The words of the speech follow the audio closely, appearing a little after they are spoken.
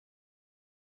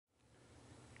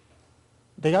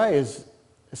Dei is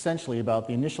essentially about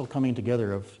the initial coming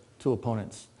together of two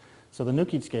opponents. So the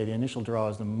nukitsuke, the initial draw,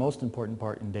 is the most important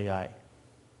part in Dei.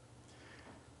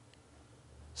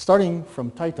 Starting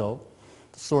from taito,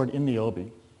 the sword in the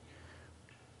obi,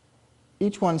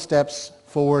 each one steps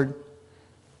forward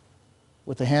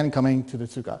with the hand coming to the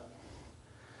tsuka,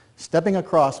 stepping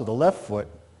across with the left foot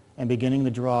and beginning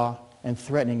the draw and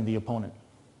threatening the opponent.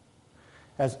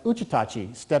 As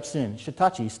uchitachi steps in,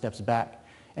 shitachi steps back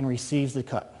and receives the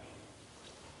cut.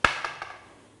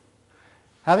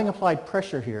 Having applied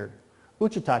pressure here,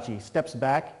 uchitachi steps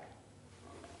back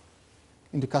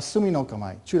into kasumi no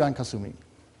kamae, chudan kasumi,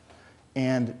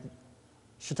 and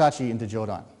shitachi into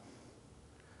jodan.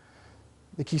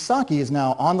 The kisaki is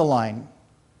now on the line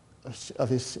of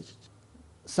his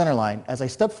center line. As I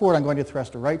step forward, I'm going to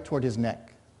thrust right toward his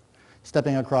neck,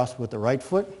 stepping across with the right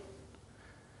foot,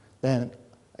 then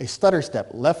a stutter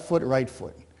step, left foot, right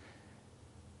foot.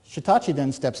 Shitachi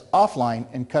then steps offline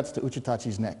and cuts to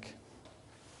uchitachi's neck.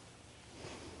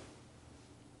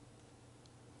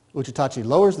 Uchitachi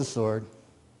lowers the sword,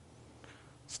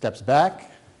 steps back,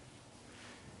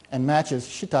 and matches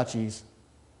shitachi's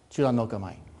chudan no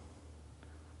kamae.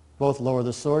 Both lower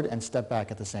the sword and step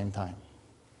back at the same time.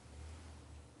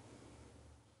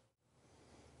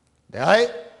 Dei.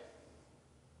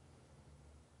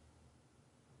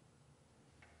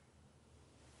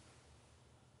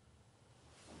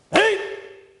 Hey.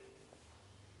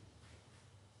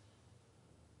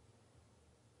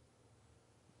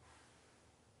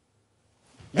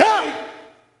 Yeah.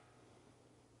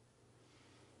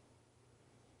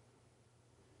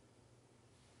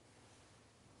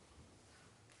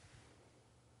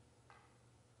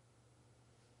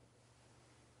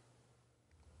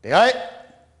 Dei.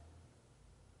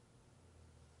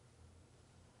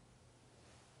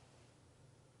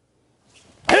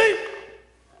 Hey.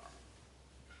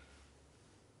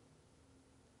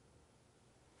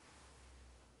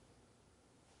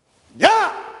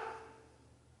 Yeah.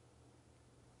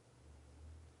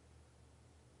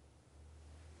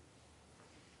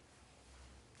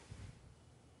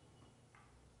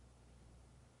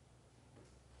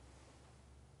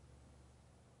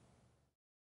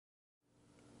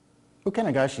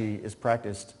 Ukenagashi is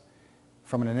practiced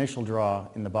from an initial draw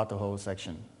in the batoho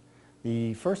section.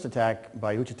 The first attack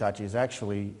by uchitachi is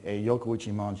actually a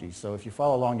yokuuchi monji. So if you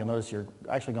follow along, you'll notice you're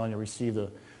actually going to receive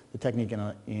the technique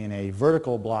in a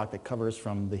vertical block that covers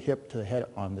from the hip to the head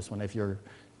on this one if you're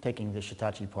taking the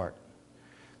shitachi part.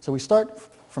 So we start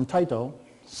from taito,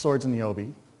 swords in the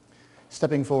obi,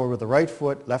 stepping forward with the right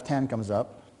foot, left hand comes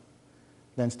up,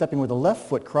 then stepping with the left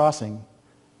foot crossing,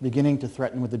 beginning to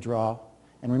threaten with the draw,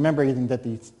 and remembering that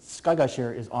the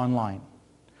skagashire is online.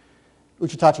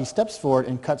 Uchitachi steps forward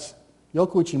and cuts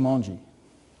yokuuchi monji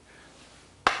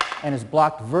and is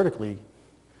blocked vertically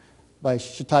by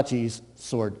shitachi's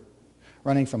sword,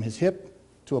 running from his hip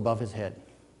to above his head.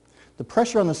 The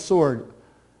pressure on the sword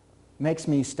makes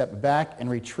me step back and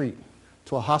retreat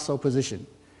to a hasso position,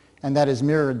 and that is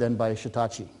mirrored then by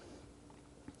shitachi.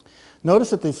 Notice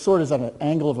that the sword is at an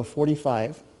angle of a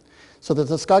 45, so that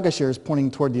the skagashire is pointing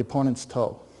toward the opponent's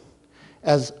toe.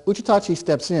 As uchitachi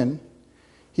steps in,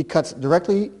 he cuts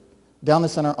directly down the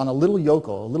center on a little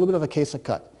yoko, a little bit of a kesa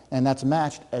cut, and that's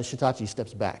matched as shitachi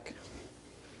steps back.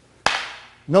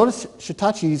 Notice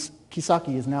shitachi's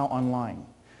kisaki is now online.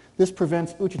 This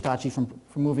prevents uchitachi from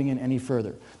moving in any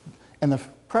further. And the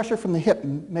pressure from the hip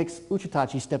makes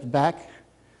uchitachi step back,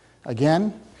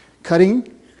 again,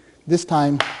 cutting, this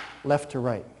time left to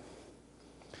right.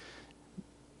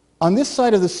 On this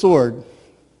side of the sword,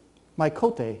 my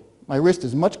kote, my wrist,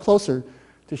 is much closer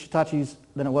to shitachi's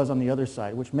than it was on the other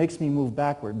side, which makes me move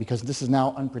backward because this is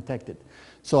now unprotected.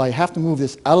 So I have to move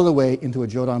this out of the way into a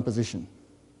jodan position.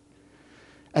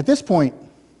 At this point,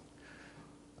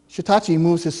 shitachi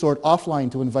moves his sword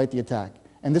offline to invite the attack.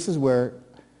 And this is where,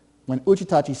 when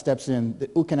uchitachi steps in, the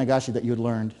ukenagashi that you had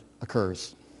learned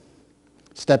occurs.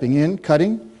 Stepping in,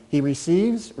 cutting, he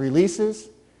receives, releases,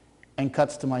 and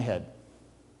cuts to my head.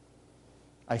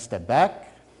 I step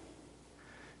back,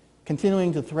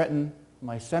 continuing to threaten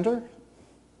my center.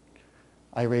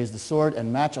 I raise the sword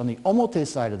and match on the omote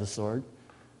side of the sword.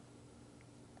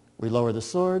 We lower the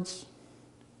swords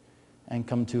and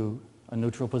come to a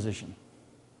neutral position.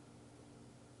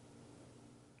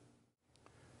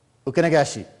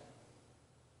 Ukenagashi.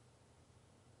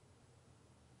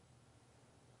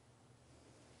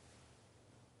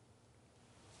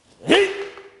 Hey!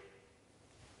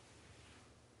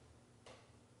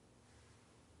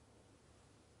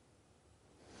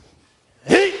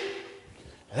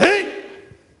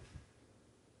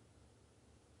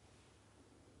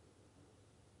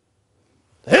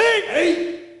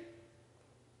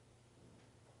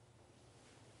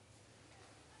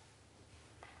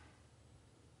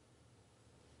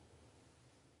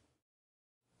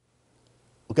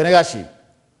 Ukenegashi.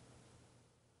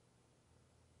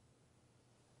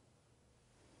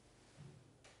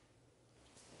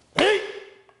 Hey!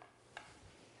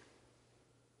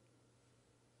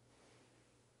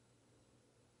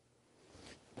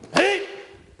 Hey!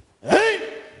 Hey!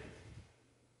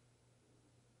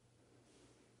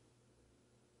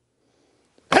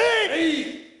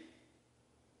 Hey!